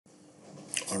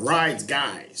All right,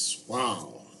 guys.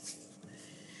 Wow.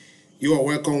 You are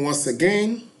welcome once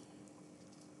again.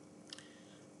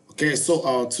 Okay,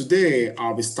 so today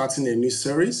I'll be starting a new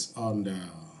series on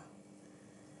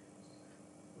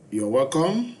you're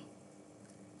welcome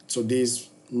to this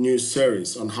new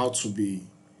series on how to be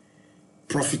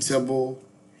profitable,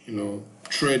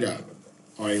 trader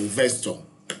or investor,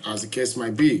 as the case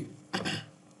might be.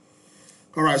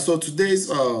 All right, so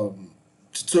today's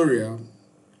tutorial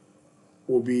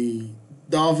will be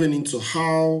delving into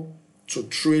how to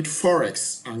trade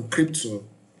forex and crypto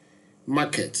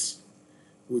markets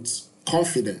with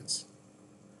confidence,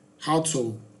 how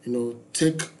to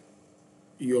take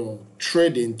your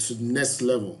trading to the next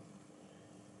level.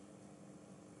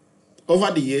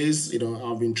 Over the years,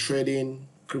 I've been trading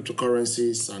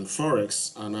cryptocurrencies and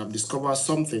forex, and I've discovered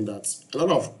something that a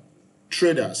lot of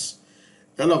traders,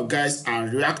 a lot of guys are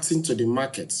reacting to the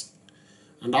market,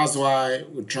 and that's why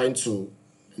we're trying to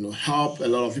help a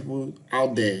lot of people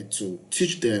out there to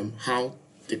teach them how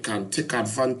they can take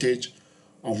advantage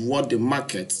of what the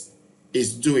market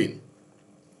is doing.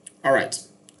 All right,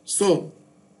 so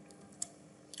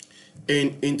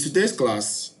in today's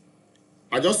class,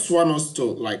 I just want us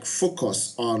to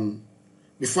focus on,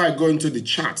 before I go into the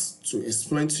charts, to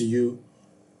explain to you,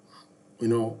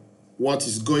 what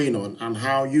is going on and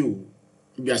how you,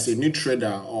 maybe as a new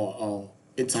trader or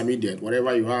intermediate,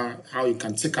 whatever you are, how you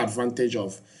can take advantage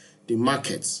of the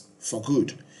markets for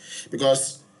good.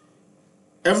 Because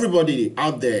everybody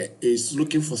out there is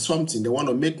looking for something. They want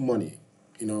to make money.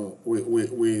 We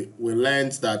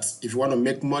learned that if you want to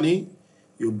make money,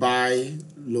 you buy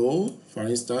low, for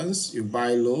instance, you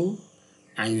buy low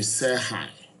and you sell high.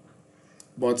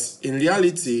 But in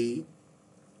reality,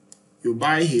 you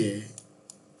buy here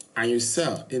and you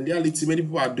sell. In reality, many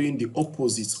people are doing the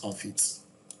opposite of it.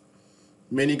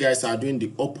 Many guys are doing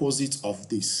the opposite of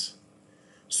this.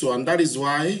 So, and that is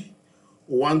why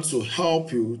we want to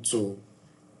help you to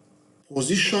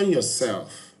position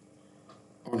yourself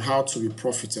on how to be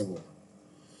profitable.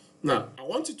 Now, I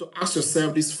want you to ask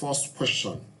yourself this first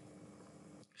question.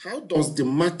 How does the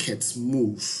market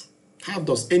move? How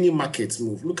does any market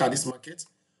move? Look at this market.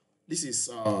 This is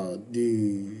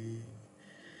the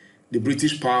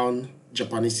British pound,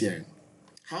 Japanese yen.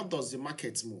 How does the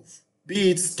market move?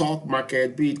 Be it stock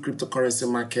market, be it cryptocurrency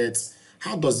market.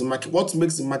 How does the market, what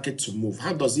makes the market to move?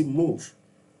 How does it move?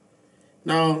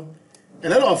 Now, a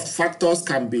lot of factors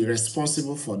can be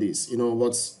responsible for this,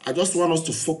 but I just want us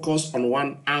to focus on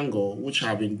one angle, which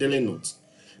I've been dealing with.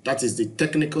 That is the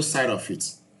technical side of it.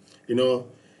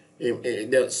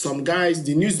 Some guys,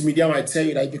 the news media might tell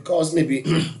you that because maybe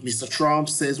Mr. Trump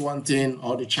says one thing,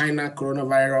 or the China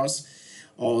coronavirus,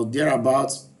 or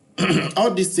thereabouts,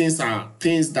 all these things are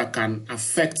things that can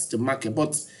affect the market.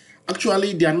 But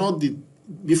actually, they are not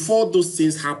before those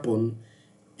things happen,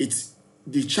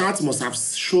 the chart must have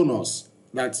shown us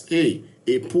that, hey,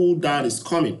 a pull down is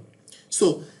coming.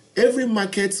 So every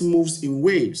market moves in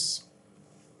waves.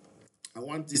 I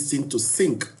want this thing to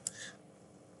sink.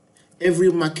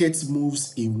 Every market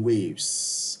moves in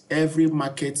waves. Every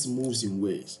market moves in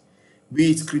waves.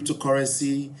 Be it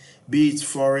cryptocurrency, be it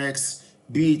forex,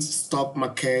 be it stock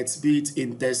market, be it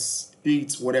index, be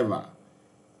it whatever.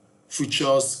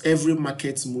 Futures, every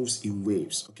market moves in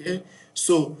waves, okay?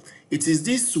 So it is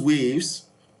these waves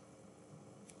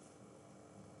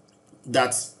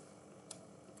that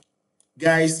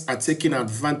guys are taking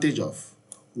advantage of.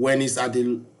 When it's at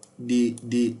the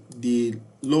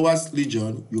lowest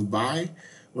region, you buy.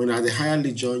 When at the higher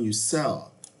region, you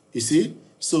sell. You see?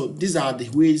 So these are the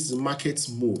ways the markets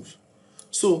move.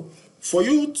 So for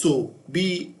you to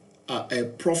be a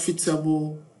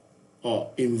profitable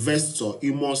investor,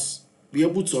 you must be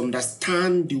able to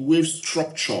understand the wave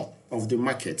structure of the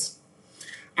market.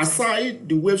 Aside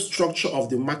the wave structure of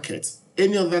the market,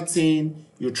 any other thing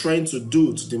you're trying to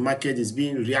do to the market is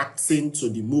reacting to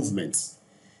the movement,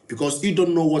 because you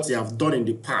don't know what they have done in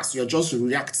the past. You're just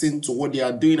reacting to what they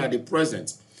are doing at the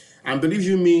present. And believe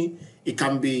you me, it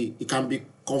can be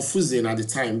confusing at the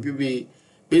time. Maybe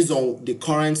based on the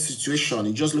current situation,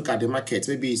 you just look at the market.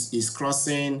 Maybe it's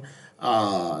crossing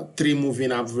 3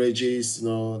 moving averages,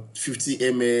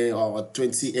 50 MA or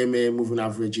 20 MA moving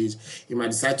averages. You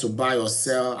might decide to buy or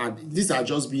sell, and these are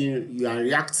just you are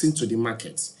reacting to the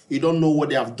market. You don't know what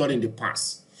they have done in the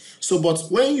past. So, but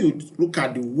when you look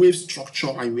at the wave structure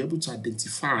and you're able to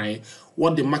identify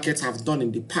what the market have done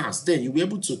in the past, then you'll be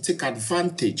able to take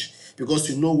advantage because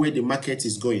you know where the market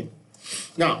is going.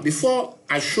 Now, before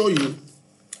I show you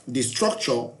the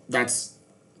structure that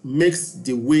makes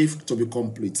the wave to be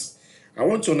complete, I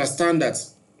want to understand that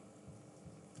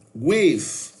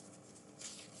wave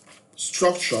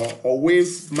structure or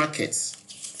wave market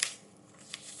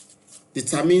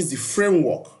determines the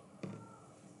framework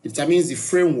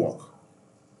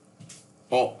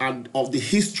of the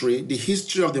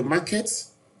history of the market,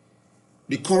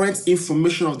 the current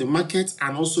information of the market,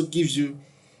 and also gives you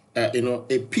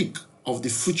a peek of the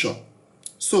future.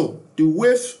 So the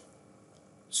wave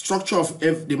structure of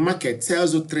the market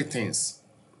tells you three things: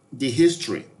 the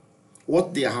history,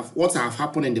 what have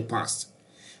happened in the past,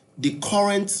 the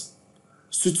current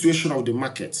situation of the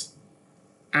market.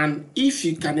 And if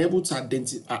you can able to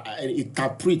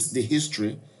interpret the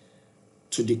history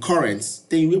to the current,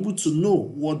 then you're able to know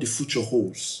what the future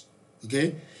holds.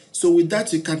 Okay, so with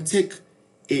that, you can take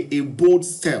a bold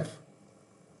step.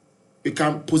 You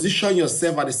can position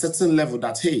yourself at a certain level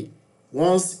that, hey,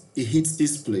 once it hits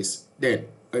this place, then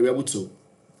you're able to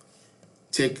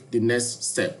take the next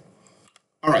step.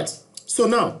 All right, so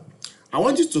now I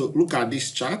want you to look at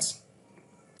this chart.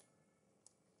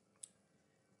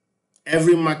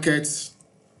 Every market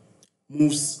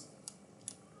moves.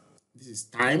 This is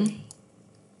time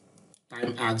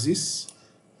axis,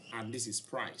 and this is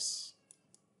price.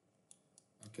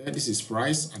 Okay, this is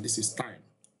price and this is time.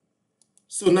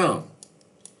 So now,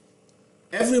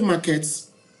 every market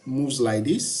moves like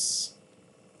this.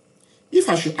 If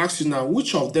I should ask you now,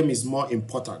 which of them is more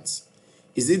important?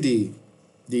 Is it the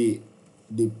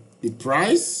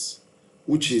price,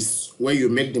 which is where you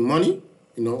make the money,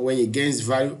 when it gains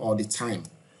value, or the time?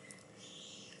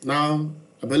 Now,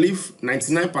 I believe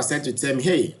 99% will tell me,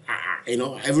 hey,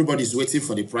 everybody's waiting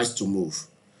for the price to move.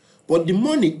 But the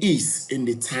money is in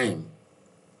the time.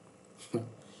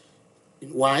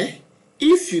 Why?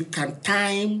 If you can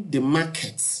time the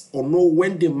market or know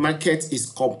when the market is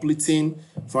completing,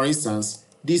 for instance,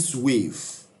 this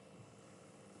wave,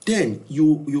 then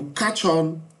you catch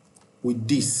on with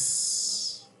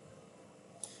this.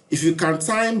 If you can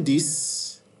time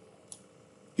this,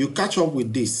 you catch up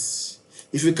with this.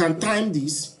 If you can time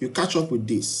this, you catch up with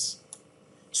this.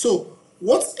 So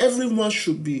what everyone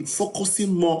should be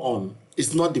focusing more on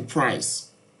is not the price,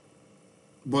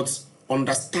 but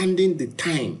understanding the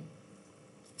time.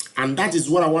 And that is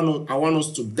what I want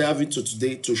us to delve into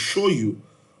today, to show you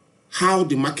how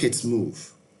the markets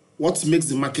move, what makes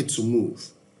the market to move.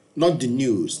 Not the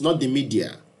news, not the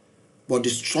media, but the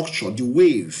structure, the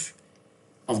wave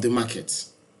of the market.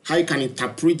 How you can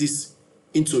interpret this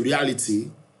into reality,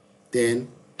 then,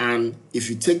 and if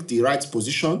you take the right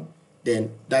position, then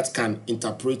that can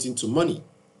interpret into money.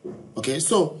 Okay,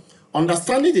 so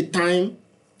understanding the time,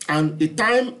 and the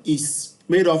time is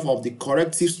made up of the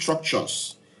corrective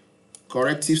structures,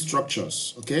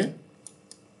 okay?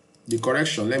 The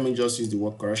correction, let me just use the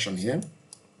word correction here.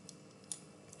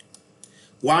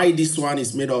 Why this one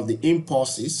is made of the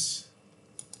impulses,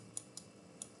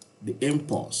 the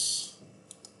impulse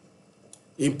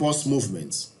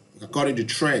movements. You can call it the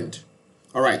trend.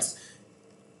 All right.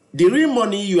 The real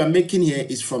money you are making here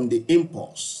is from the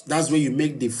impulse. That's where you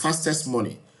make the fastest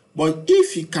money. But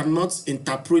if you cannot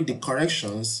interpret the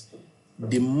corrections,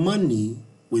 the money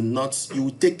will not, you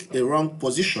will take the wrong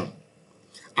position.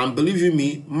 And believe you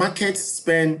me, markets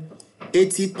spend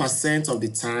 80% of the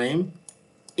time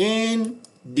in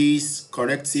this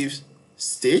corrective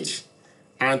stage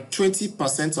and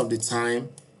 20% of the time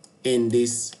in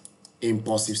this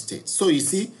impulsive state. So you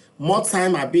see, more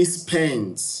time are being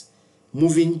spent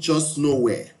moving just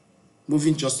nowhere.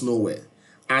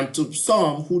 And to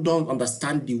some who don't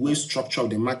understand the wave structure of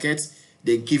the market,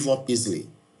 they give up easily.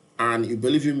 And you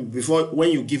believe me,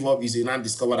 when you give up, you now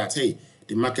discover that, hey,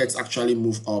 the markets actually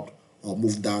move up or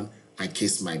move down, and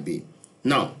case might be.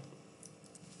 Now,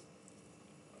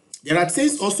 there are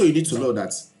things also you need to know,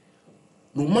 that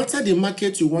no matter the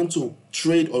market you want to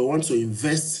trade or you want to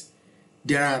invest,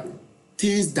 there are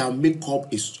things that make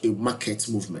up a market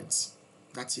movement.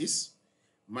 That is,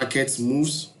 market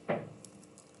moves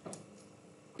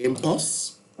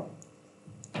impulse,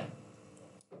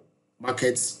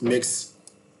 market makes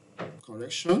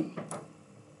correction,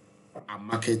 and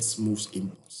market moves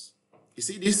impulse. You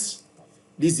see this?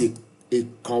 This is a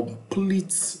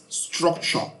complete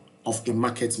structure of a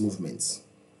market movement.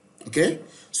 Okay?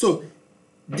 So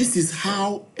this is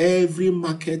how every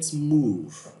market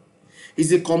moves.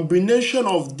 It's a combination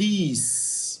of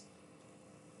these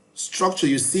structure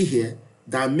you see here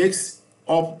that makes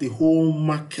up the whole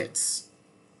market,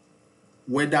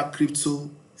 whether crypto,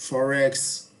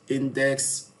 forex,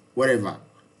 index, whatever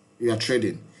you are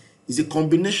trading. It's a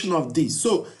combination of these.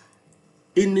 So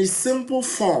in a simple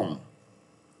form,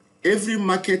 every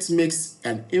market makes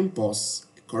an impulse,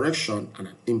 a correction, and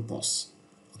an impulse.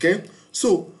 Okay?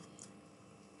 So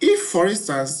if, for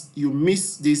instance, you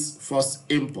miss this first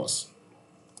impulse,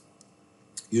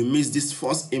 you miss this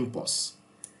first impulse,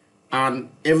 and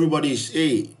everybody is,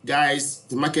 hey guys,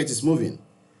 the market is moving,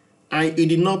 and you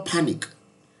did not panic,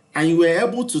 and you were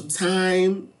able to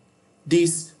time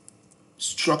this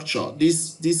structure,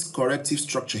 this corrective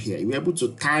structure here. You were able to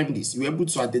time this, you were able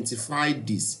to identify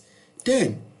this,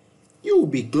 then you will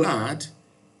be glad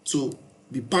to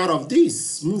be part of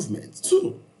this movement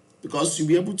too, because you'll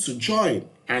be able to join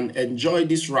and enjoy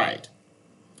this ride.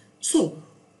 So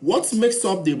what makes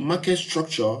up the market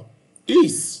structure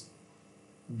is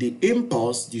the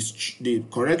impulse, the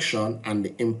correction, and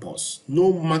the impulse.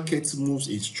 No market moves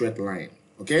in straight line.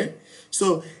 Okay,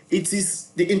 so it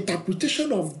is the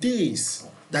interpretation of this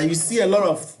that you see a lot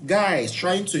of guys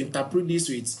trying to interpret this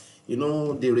with, you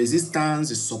know, the resistance,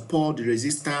 the support, the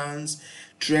resistance,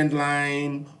 trend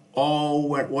line, or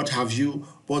what have you.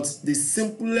 But the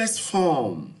simplest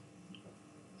form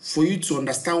for you to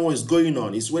understand what is going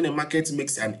on is when a market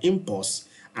makes an impulse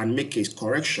and make a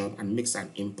correction and makes an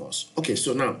impulse. Okay,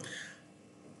 so now,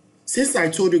 since I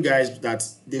told you guys that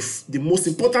the most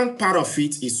important part of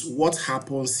it is what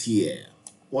happens here.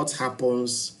 What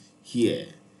happens here.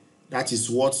 That is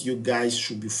what you guys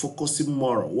should be focusing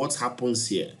more on. What happens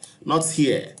here. Not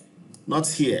here. Not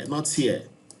here. Not here.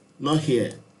 Not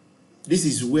here. This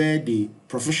is where the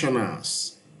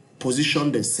professionals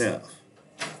position themselves.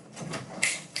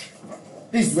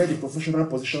 This is where the professionals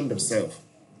position themselves.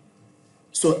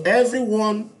 So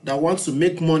everyone that wants to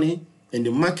make money in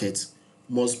the market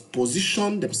must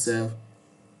position themselves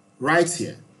right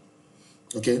here.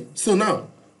 Okay, so now,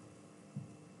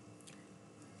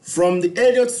 from the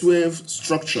Elliott wave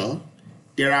structure,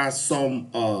 there are some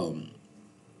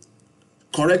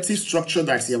corrective structure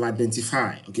that you have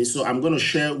identified. Okay, so I'm going to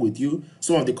share with you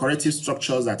some of the corrective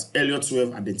structures that Elliott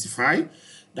wave identify,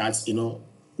 that, you know,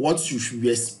 what you should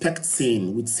be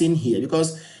expecting within here,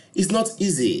 because it's not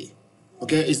easy.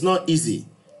 Okay, it's not easy.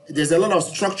 There's a lot of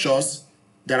structures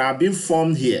that are being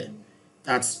formed here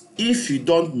that if you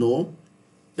don't know,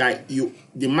 that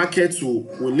the market will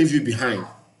leave you behind.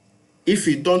 If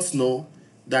you don't know,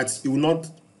 that you will not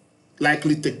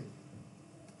likely take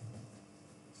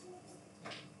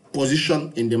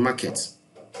position in the market.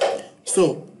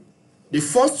 So the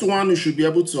first one you should be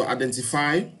able to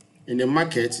identify in the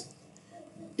market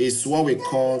is what we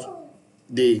call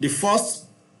the first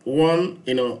one.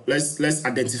 You know, let's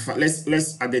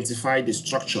identify the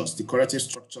structures, the corrective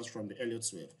structures from the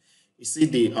Elliott wave. You see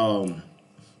the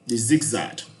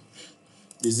zigzag,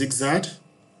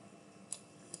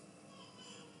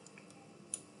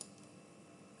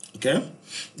 okay,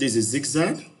 this is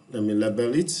zigzag. Let me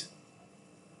label it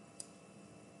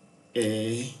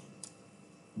A,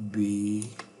 B,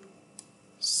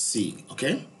 C.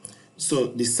 Okay, so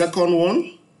the second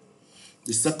one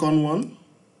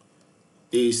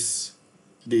is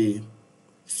the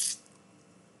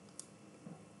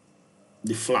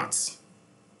flats.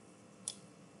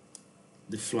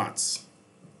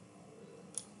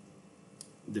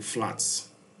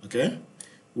 Okay,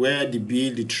 where the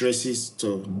B traces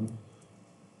to,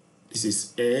 this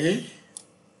is A,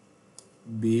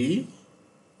 B,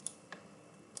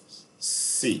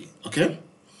 C. Okay,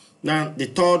 now the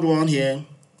third one here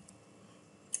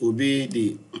will be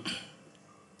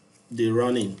the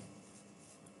running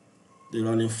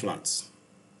flats.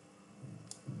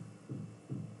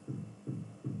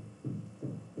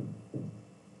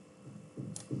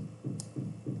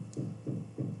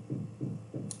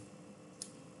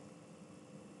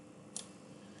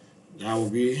 That will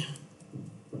be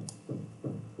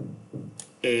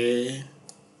A,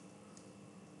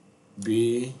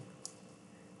 B,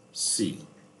 C.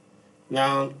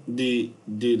 Now the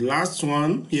last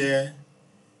one here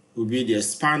will be the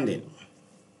expanding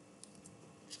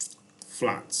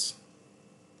flats.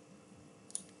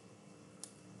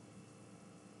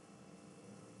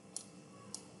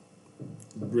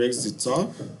 Breaks the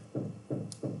top,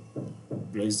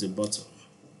 breaks the bottom.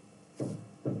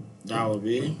 That will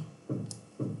be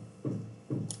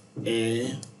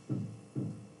A,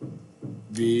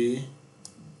 B,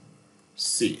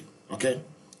 C. Okay,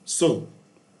 so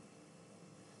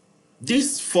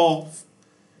these four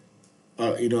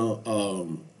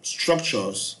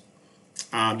structures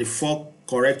are the four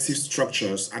corrective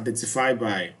structures identified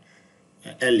by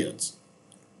Elliott.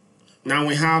 Now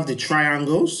we have the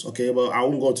triangles. Okay, but I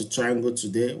won't go to triangle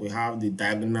today. We have the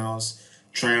diagonals,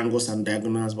 triangles and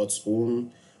diagonals, but we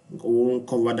won't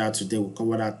cover that today. We'll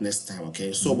cover that next time.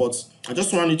 Okay, so but I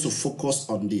just want you to focus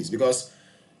on this, because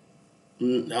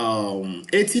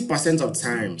 80% of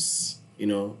times, you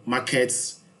know,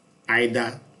 markets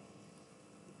either,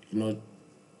 you know,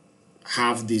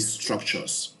 have these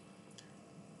structures.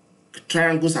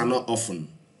 Triangles are not often.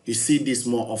 you see this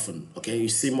more often. Okay, you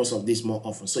see most of this more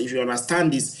often. So if you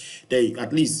understand this, then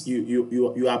at least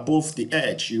you are above the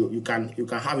edge. You can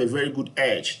have a very good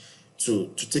edge to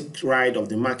take ride of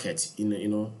the market in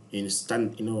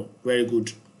very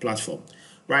good platform,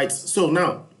 right? So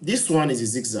now this one is a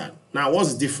zigzag. Now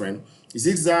what's different? The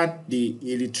zigzag,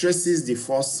 it retraces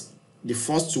the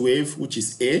first wave, which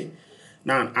is A.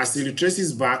 Now as it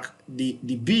retraces back, the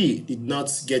B did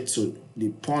not get to the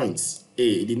points A.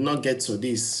 It did not get to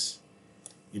this,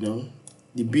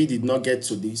 the B did not get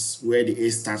to this where the A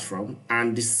starts from,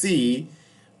 and the C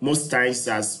most times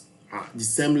has the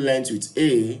same length with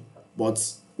A,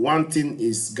 but one thing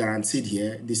is guaranteed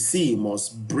here: the C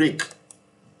must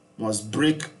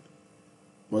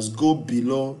go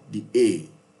below the A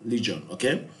region.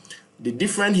 Okay, the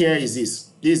difference here is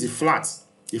this is the flat.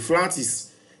 The flat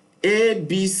is A,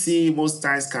 B, C most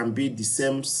times can be the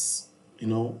same,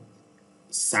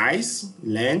 size,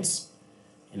 length,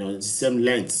 the same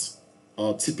length,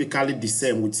 or typically the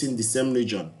same within the same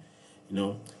region,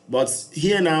 But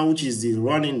here now, which is the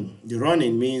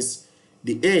running means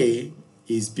the A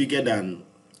is bigger than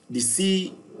the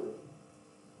C.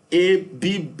 A,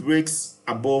 B breaks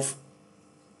above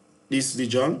this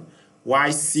region,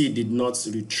 while C did not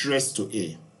retrace to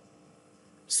A.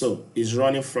 So it's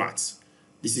running flat.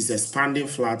 This is expanding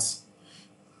flat.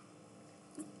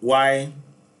 Why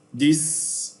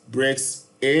this breaks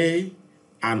A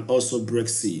and also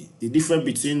breaks C. The difference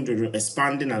between the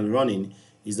expanding and running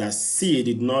is that C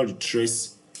did not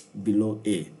retrace below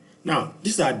A. Now,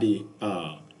 these are the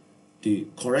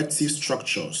corrective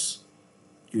structures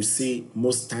you see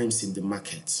most times in the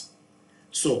market.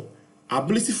 So,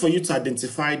 ability for you to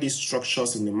identify these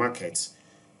structures in the market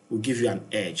will give you an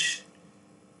edge,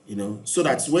 so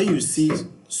that when you see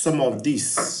some of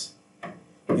these,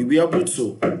 you'll be able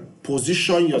to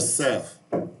position yourself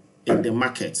in the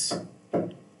market.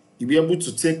 You'll be able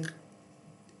to take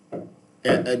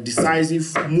a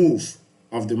decisive move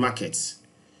of the market.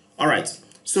 All right,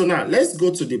 so now let's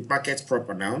go to the market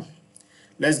proper now.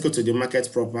 Let's go to the market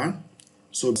proper.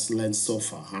 So let's learn so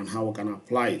far and how we can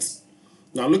apply it.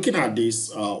 Now, looking at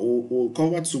this, we'll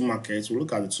cover two markets. We'll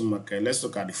look at the two markets. Let's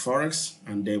look at the Forex,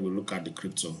 and then we'll look at the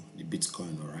crypto, the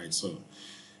Bitcoin, all right? So,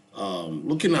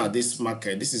 looking at this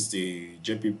market, this is the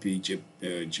GBP,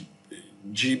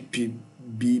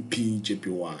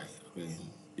 JPY, okay?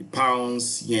 The pound,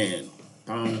 yen,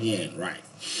 right?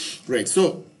 Great.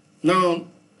 So, now,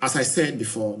 as I said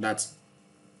before, that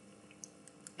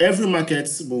every market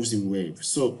moves in waves.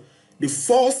 So, the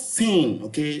first thing,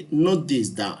 okay, note this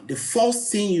down. The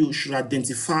first thing you should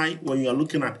identify when you are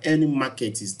looking at any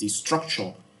market is the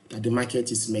structure that the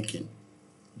market is making.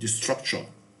 The structure.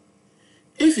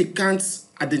 If you can't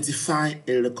identify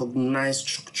a recognized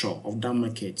structure of that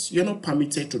market, you're not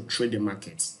permitted to trade the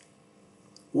market.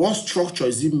 What structure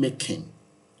is it making?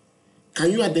 Can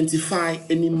you identify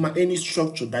any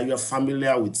structure that you are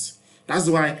familiar with? That's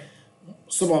why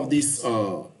some of these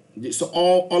so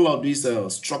all of these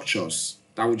structures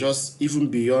that will just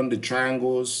even beyond the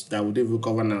triangles that we will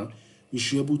cover now, you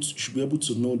should be able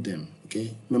to know them,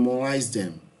 okay? Memorize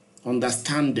them,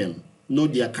 understand them, know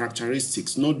their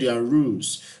characteristics, know their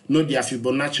rules, know their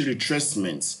Fibonacci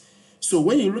retracements. So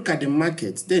when you look at the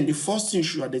market, then the first thing you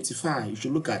should identify, you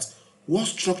should look at what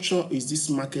structure is this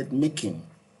market making.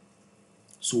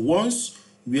 So once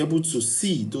you're able to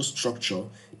see those structure,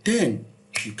 then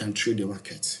you can trade the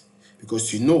market,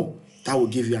 because that will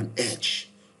give you an edge,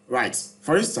 right?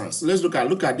 For instance, let's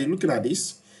looking at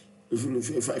this.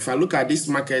 If I look at this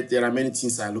market, there are many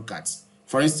things I look at.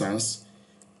 For instance,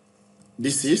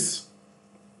 this is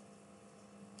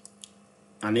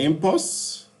an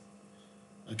impulse.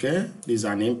 Okay, this is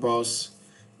an impulse.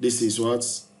 This is what?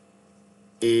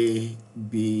 A,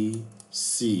 B,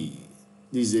 C.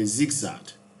 This is a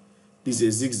zigzag. This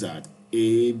is a zigzag.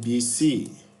 A, B, C.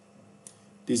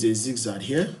 This is a zigzag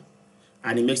here,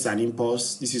 and it makes an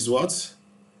impulse. This is what?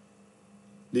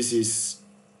 This is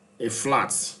a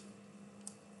flat.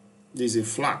 This is a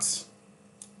flat.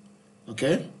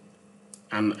 Okay?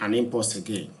 And an impulse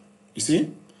again. You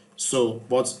see? So,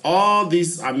 but all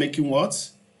these are making what?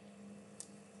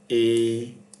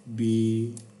 A,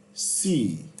 B,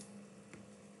 C.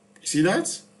 You see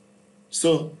that?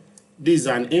 So, this is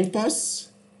an impulse.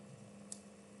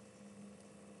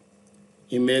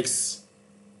 It makes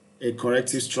a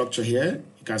corrective structure here.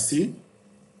 You can see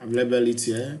I've labeled it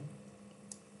here.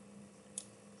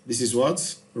 This is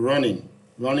what? Running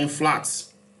flat.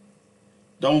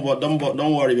 Don't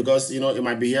worry, because you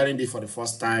might be hearing this for the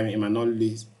first time. It might not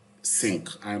really sink.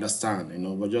 I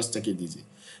understand, but just take it easy.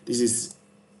 This is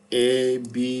A,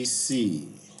 B, C.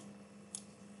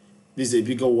 This is a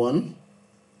bigger one.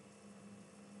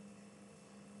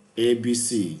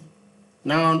 ABC.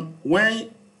 Now, when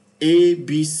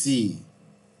ABC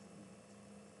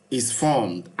is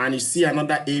formed and you see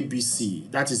another ABC,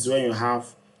 that is when you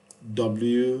have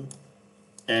WXY.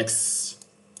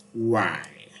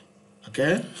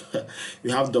 Okay,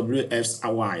 you have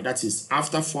WXY. That is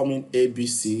after forming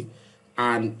ABC,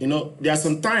 and you know there are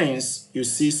sometimes you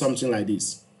see something like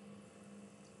this.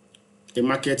 A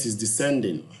market is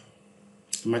descending.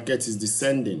 The market is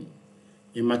descending.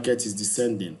 The market is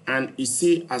descending, and you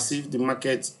see as if the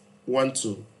market wants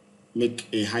to make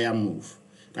a higher move.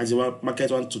 That the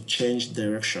market wants to change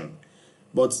direction,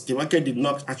 but the market did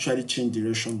not actually change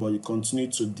direction, but it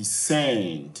continued to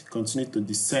descend. Continued to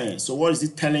descend. So what is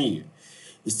it telling you?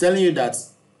 It's telling you that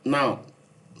now.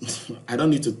 I don't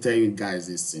need to tell you guys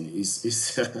this thing.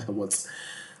 It's but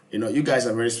you know, you guys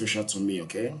are very special to me,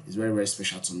 okay? It's very, very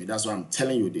special to me. That's why I'm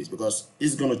telling you this, because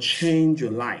it's going to change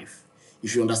your life.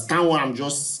 If you understand what I'm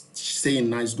just saying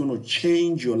now, it's going to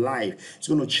change your life. It's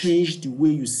going to change the way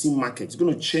you see market. It's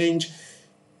going to change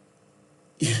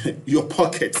your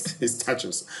pocket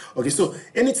status. Okay, so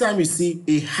anytime you see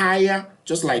a higher,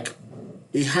 just like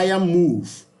a higher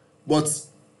move, but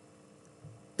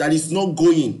that is not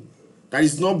going, that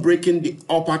is not breaking the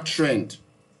upper trend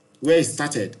where it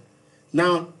started,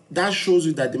 now that shows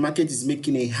you that the market is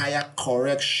making a higher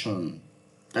correction.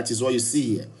 That is what you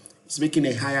see here. It's making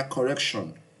a higher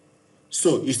correction.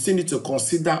 So you still need to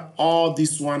consider all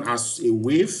this one as a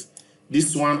wave,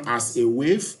 this one as a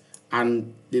wave,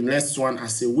 and the next one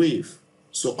as a wave.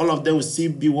 So all of them will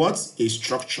still be what? A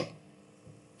structure.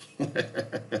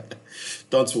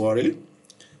 Don't worry.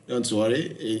 Don't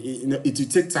worry. It will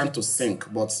take time to sink,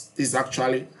 but this is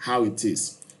actually how it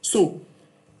is. So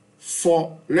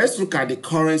let's look at the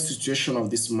current situation of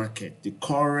this market. The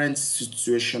current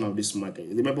situation of this market.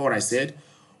 Remember what I said?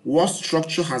 What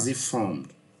structure has it formed?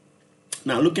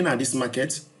 Now, looking at this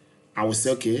market, I will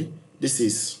say, okay, this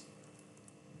is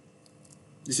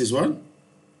what?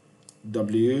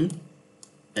 WXY.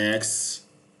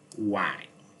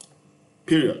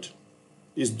 Period.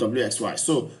 This is WXY.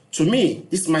 So, to me,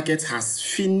 this market has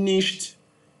finished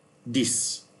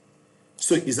this.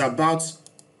 So, it's about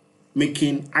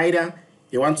making either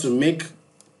you want to make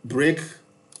break,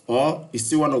 or you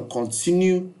still want to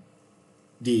continue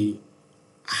the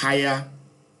higher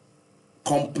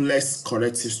complex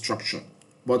corrective structure.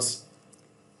 But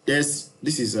this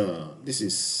is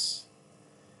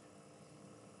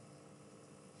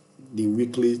the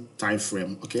weekly time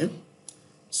frame. Okay,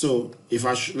 so if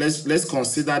let's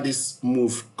consider this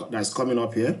move that's coming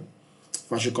up here.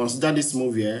 If I should consider this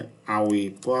move here, I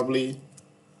will probably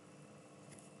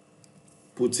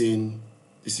put in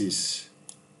this is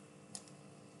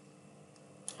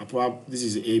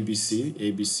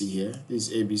ABC here. This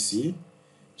is ABC.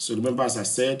 So remember, as I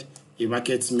said, a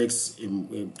market makes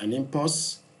an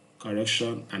impulse,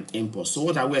 correction, and impulse. So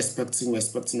what are we expecting? We're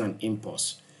expecting an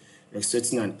impulse. We're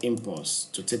expecting an impulse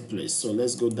to take place. So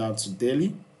let's go down to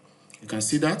daily. You can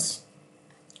see that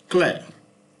clear.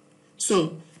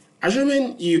 So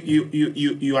assuming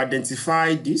you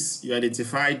identify this,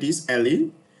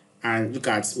 early, and look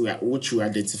at which you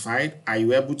identified. Are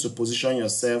you able to position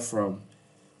yourself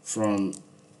from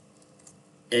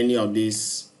any of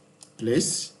these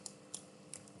places?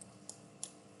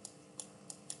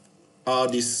 All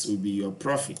this will be your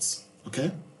profits,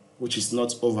 okay? Which is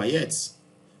not over yet.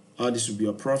 All this will be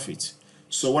your profit.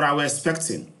 So what are we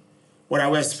expecting? What are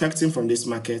we expecting from this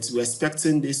market? We're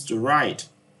expecting this to ride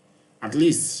at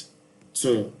least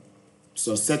to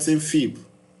a certain fib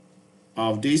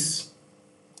of this.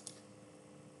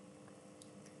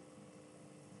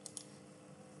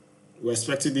 We're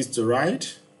expecting this to ride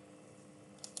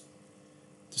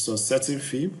to some certain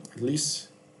fib, at least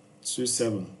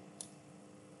 2.7.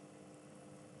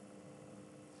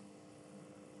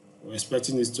 We're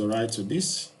expecting this to ride to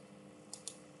this.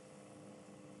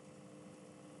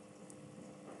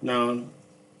 Now,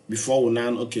 before we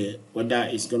learn, okay, whether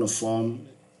it's going to form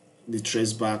the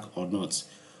trace back or not.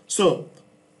 So,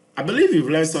 I believe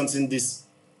you've learned something this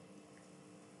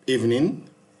evening,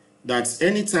 that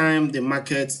anytime the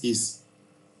market is,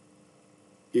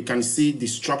 you can see the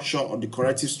structure or the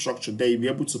corrective structure there, you'll be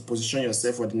able to position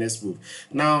yourself for the next move.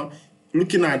 Now,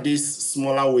 looking at this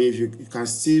smaller wave, you can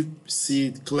still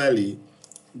see clearly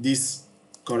these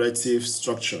corrective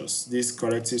structures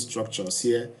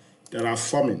here that are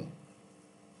forming.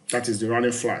 That is the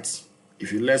running flat.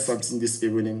 If you learn something this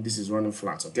evening, this is running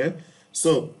flat, okay?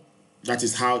 So that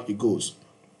is how it goes.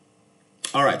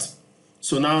 All right.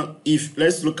 So now,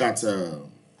 let's look at,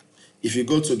 if you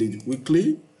go to the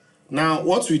weekly, now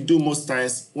what we do most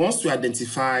times, once we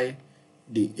identify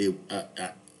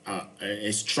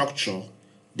a structure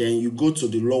then you go to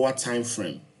the lower time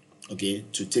frame, okay,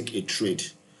 to take a trade.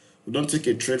 We don't take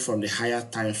a trade from the higher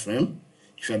time frame.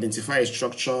 If you identify a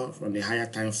structure from the higher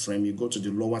time frame, you go to the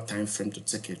lower time frame to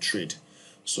take a trade.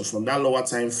 So from that lower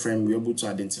time frame, we're able to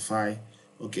identify,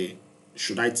 okay,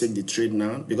 should I take the trade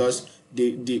now? Because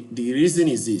the reason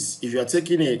is this: if you are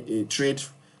taking a trade,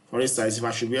 for instance, if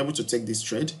I should be able to take this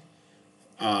trade,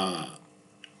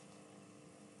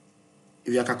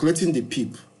 if you are calculating the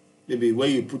PIP, maybe where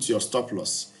you put your stop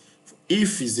loss,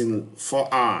 if it's in 4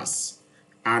 hours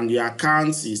and your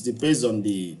account is depends on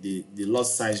the lot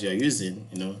size you are using,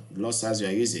 the lot size you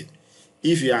are using.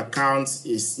 If your account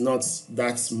is not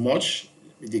that much,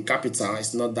 the capital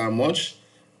is not that much,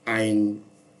 and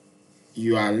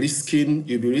you'll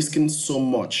be risking so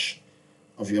much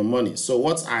of your money. So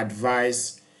what I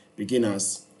advise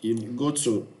beginners, you go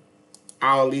to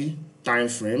hourly time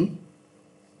frame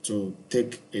to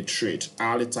take a trade,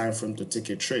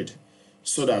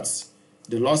 so that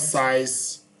the lot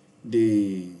size,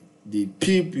 the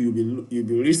PIP you'll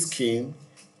be risking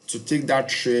to take that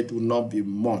trade will not be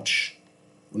much.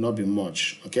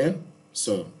 Okay,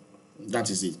 so that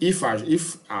is it. If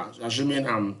assuming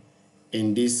I'm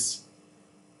in this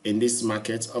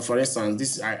market, or for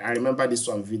instance, I remember this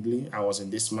one vividly. I was in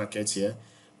this market here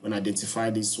when I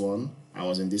identified this one. I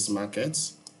was in this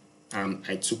market and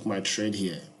I took my trade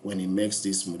here when it makes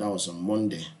this move. That was on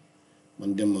Monday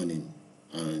morning,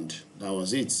 and that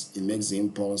was it. It makes the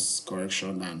impulse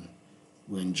correction and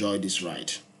we enjoy this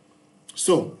ride.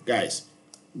 So guys,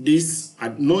 this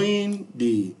knowing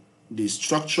the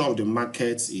structure of the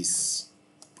market is,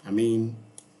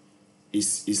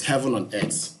 is heaven on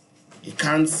earth. You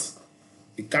can't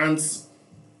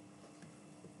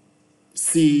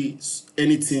see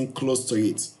anything close to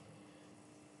it.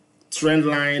 Trend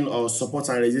line or support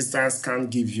and resistance can't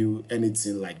give you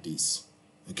anything like this.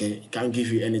 Okay, it can't give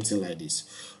you anything like this.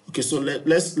 Okay, so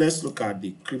let's look at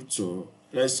the crypto.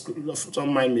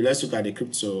 Don't mind me, let's look at the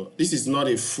crypto. This is not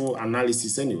a full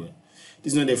analysis anyway.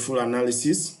 This is not a full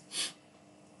analysis.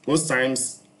 Most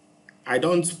times I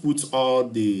don't put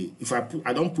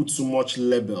I don't put too much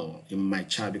label in my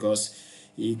chart, because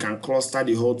it can cluster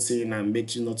the whole thing and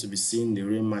make you not to be seeing the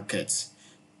real market.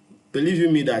 Believe you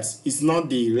me that it's not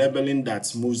the labeling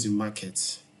that moves the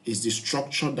market, it's the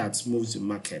structure that moves the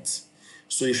market.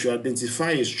 So if you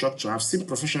identify a structure, I've seen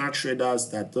professional traders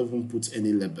that don't even put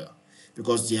any label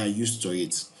because they are used to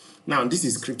it. Now, this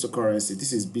is cryptocurrency,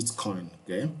 this is Bitcoin,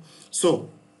 okay? So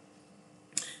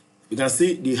you can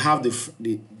see they have this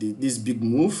big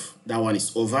move. That one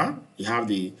is over. You have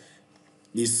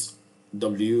this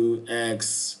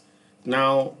WX.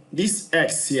 Now, this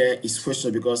X here is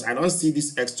questionable because I don't see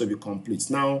this X to be complete.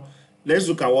 Now, let's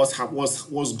look at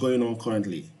what's going on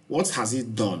currently. What has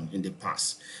it done in the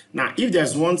past? Now, if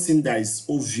there's one thing that is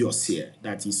obvious here,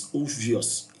 that is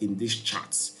obvious in this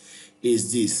chart,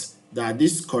 is this, that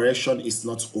this correction is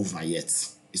not over yet.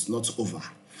 It's not over.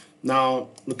 Now,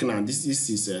 looking at this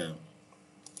is a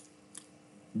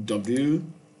WXY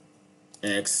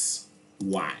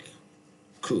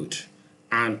code.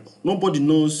 And nobody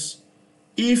knows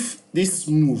if this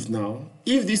move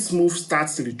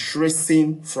starts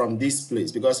retracing from this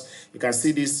place, because you can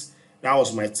see this, that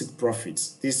was my tick profit.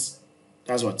 That's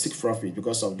my tick profit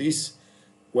because of this.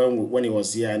 When it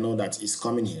was here, I know that it's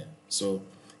coming here. So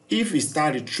if we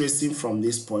start retracing from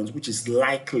this point, which is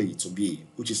likely to be,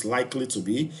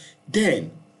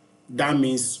 then that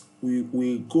means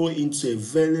we go into a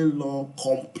very long,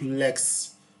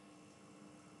 complex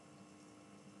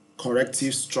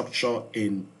corrective structure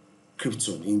in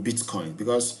crypto, in Bitcoin,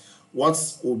 because what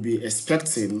I'll be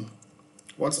expecting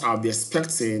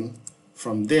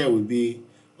from there will be,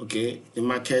 okay, the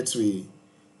market we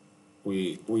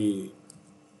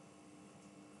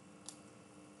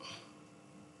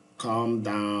come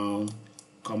down,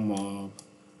 come up,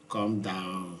 come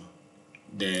down,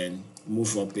 then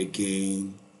move up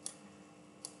again,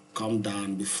 come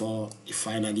down before it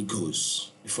finally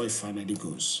goes.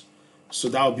 So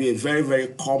that will be a very, very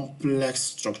complex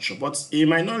structure. But it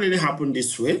might not really happen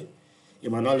this way.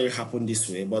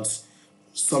 But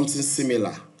something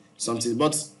similar.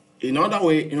 But in other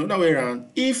way around,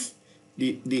 if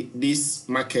this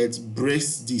market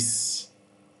breaks this,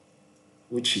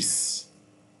 which is,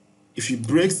 if it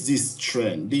breaks this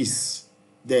trend,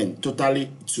 then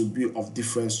totally it will be of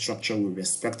different structure we're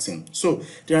expecting. So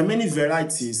there are many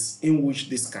varieties in which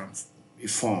this can be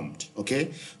formed,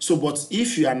 okay? So, but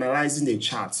if you're analyzing a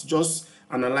chart, just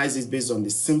analyze it based on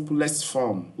the simplest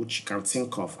form which you can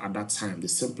think of at that time, the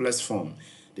simplest form.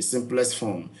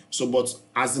 So, but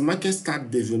as the market start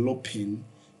developing,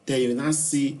 Then you now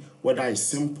see whether it's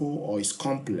simple or it's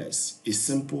complex. It's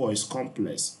simple or it's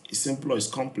complex. It's simple or it's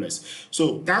complex.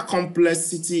 So that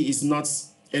complexity is not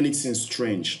anything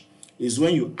strange. It's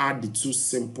when you add the two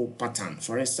simple pattern.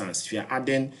 For instance, if you're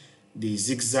adding the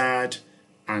zigzag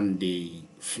and the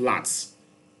flats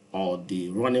or the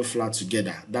running flat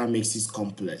together, that makes it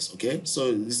complex. Okay,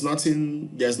 so there's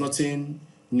nothing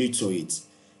new to it.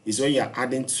 It's when you're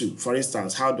adding two. For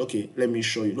instance, okay, let me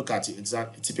show you. Look at a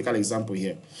typical example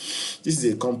here. This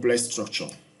is a complex structure.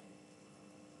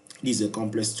 This is a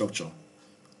complex structure.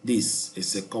 This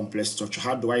is a complex structure.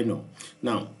 How do I know?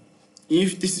 Now,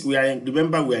 if this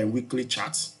remember we are in weekly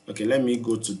charts. Okay, let me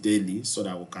go to daily so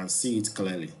that we can see it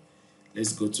clearly.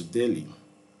 Let's go to daily.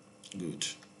 Good.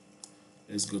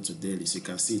 Let's go to daily so you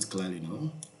can see it clearly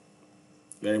now.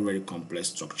 Very, very complex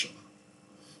structure.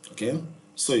 Okay,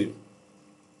 so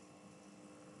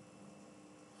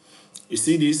you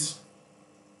see this?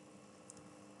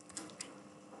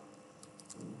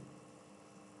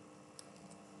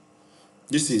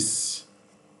 This is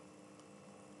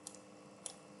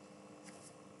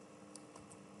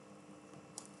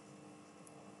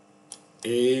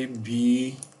A,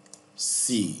 B,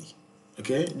 C.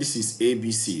 Okay, this is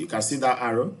ABC. You can see that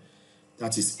arrow?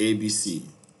 That is ABC.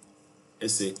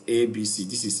 Let's say ABC.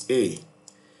 This is A.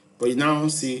 But you now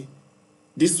see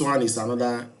this one is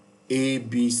another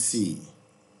ABC.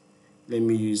 Let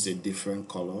me use a different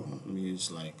color. Let me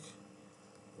use like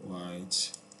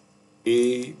white.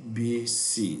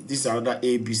 ABC. This is another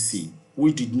ABC.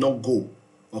 We did not go.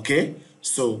 Okay,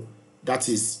 so that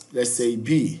is, let's say,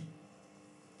 B.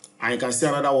 And you can see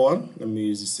another one. Let me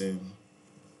use the same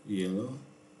yellow.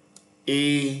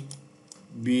 A,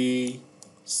 B,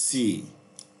 C.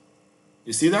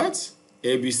 You see that?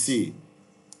 A, B, C.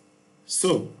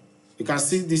 So you can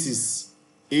see this is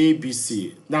A, B,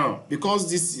 C. Now,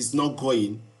 because this is not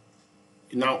going,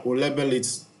 now we'll label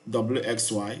it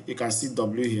WXY. You can see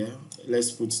W here.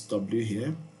 Let's put W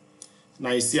here.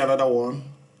 Now you see another one,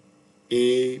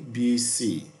 A, B,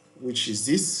 C, which is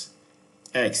this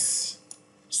X.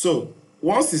 So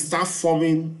once it starts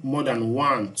forming more than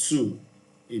 1, 2,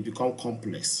 it becomes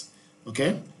complex.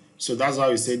 Okay, so that's why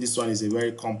we say this one is a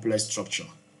very complex structure.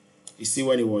 You see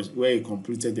where it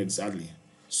completed exactly.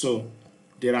 So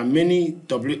there are many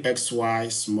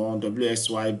WXY small,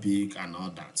 WXY big, and all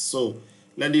that. So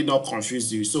let it not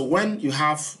confuse you. So when you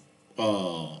have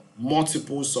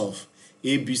multiples of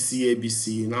ABC,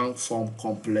 you now form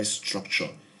complex structure.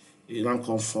 You now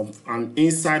come from, and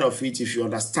inside of it, if you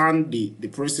understand the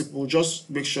principle, just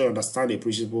make sure you understand the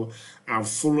principle and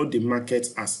follow the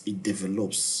market as it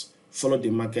develops. Follow the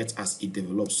market as it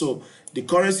develops. So the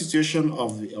current situation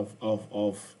of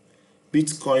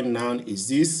Bitcoin now is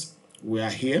this. We are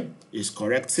here, is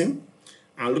correcting,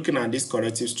 and looking at this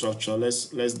corrective structure,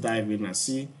 let's dive in and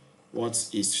see what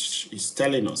is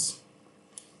telling us.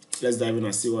 Let's dive in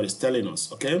and see what it's telling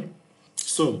us. Okay,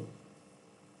 so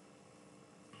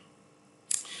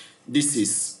this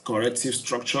is corrective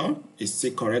structure. It's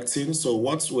still correcting. So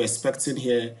what we're expecting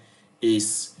here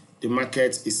is the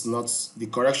market is not, the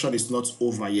correction is not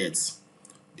over yet.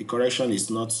 The correction is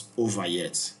not over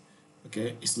yet.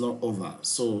 Okay, it's not over.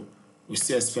 So we're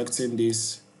still expecting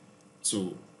this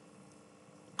to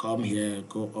come here,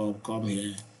 go up, come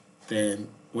here. Then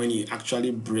when it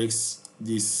actually breaks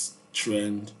this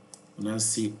trend, we now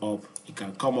see up, it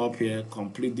can come up here,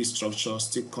 complete this structure,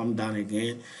 still come down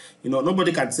again. You know,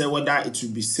 nobody can tell whether it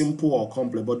will be simple or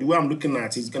complex, but the way I'm looking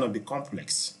at it, it's going to be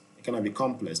complex. It's going to be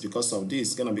complex because of this.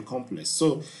 It's going to be complex.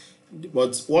 So,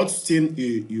 but what thing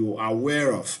you are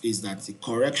aware of is that the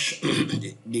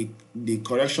correction, the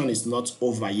correction is not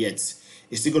over yet.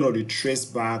 It's still going to retrace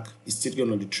back. It's still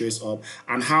going to retrace up.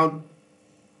 And how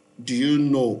do you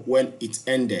know when it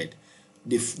ended?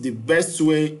 The best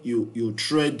way you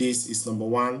trade this is, number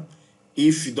one,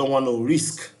 if you don't want to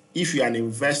risk, if you're an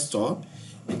investor,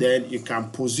 then you can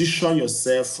position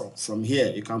yourself from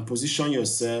here. You can position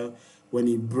yourself when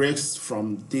it breaks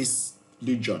from this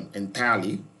region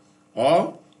entirely,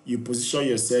 or you position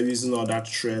yourself using other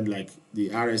trend like the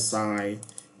RSI,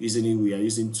 using it, we are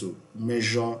using to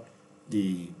measure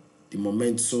the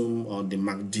momentum, or the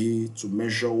MACD to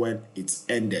measure when it's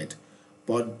ended.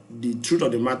 But the truth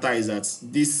of the matter is that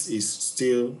this is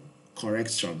still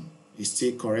correction. It's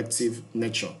still corrective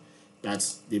nature,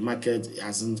 that the market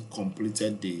hasn't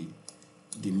completed the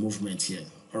movement here.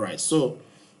 All right, so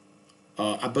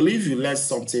I believe you learned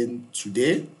something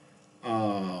today.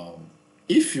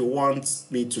 If you want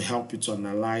me to help you to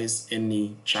analyze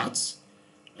any charts,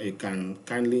 you can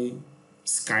kindly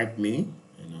Skype me.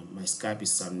 You know, my Skype is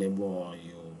samnebo, or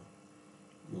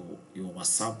you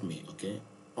WhatsApp me. Okay.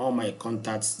 all my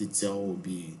contacts detail will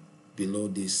be below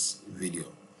this video.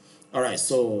 All right,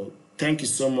 so thank you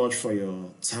so much for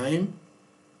your time,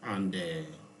 and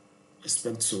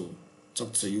expect to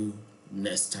talk to you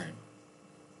next time.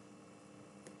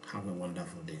 Have a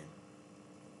wonderful day.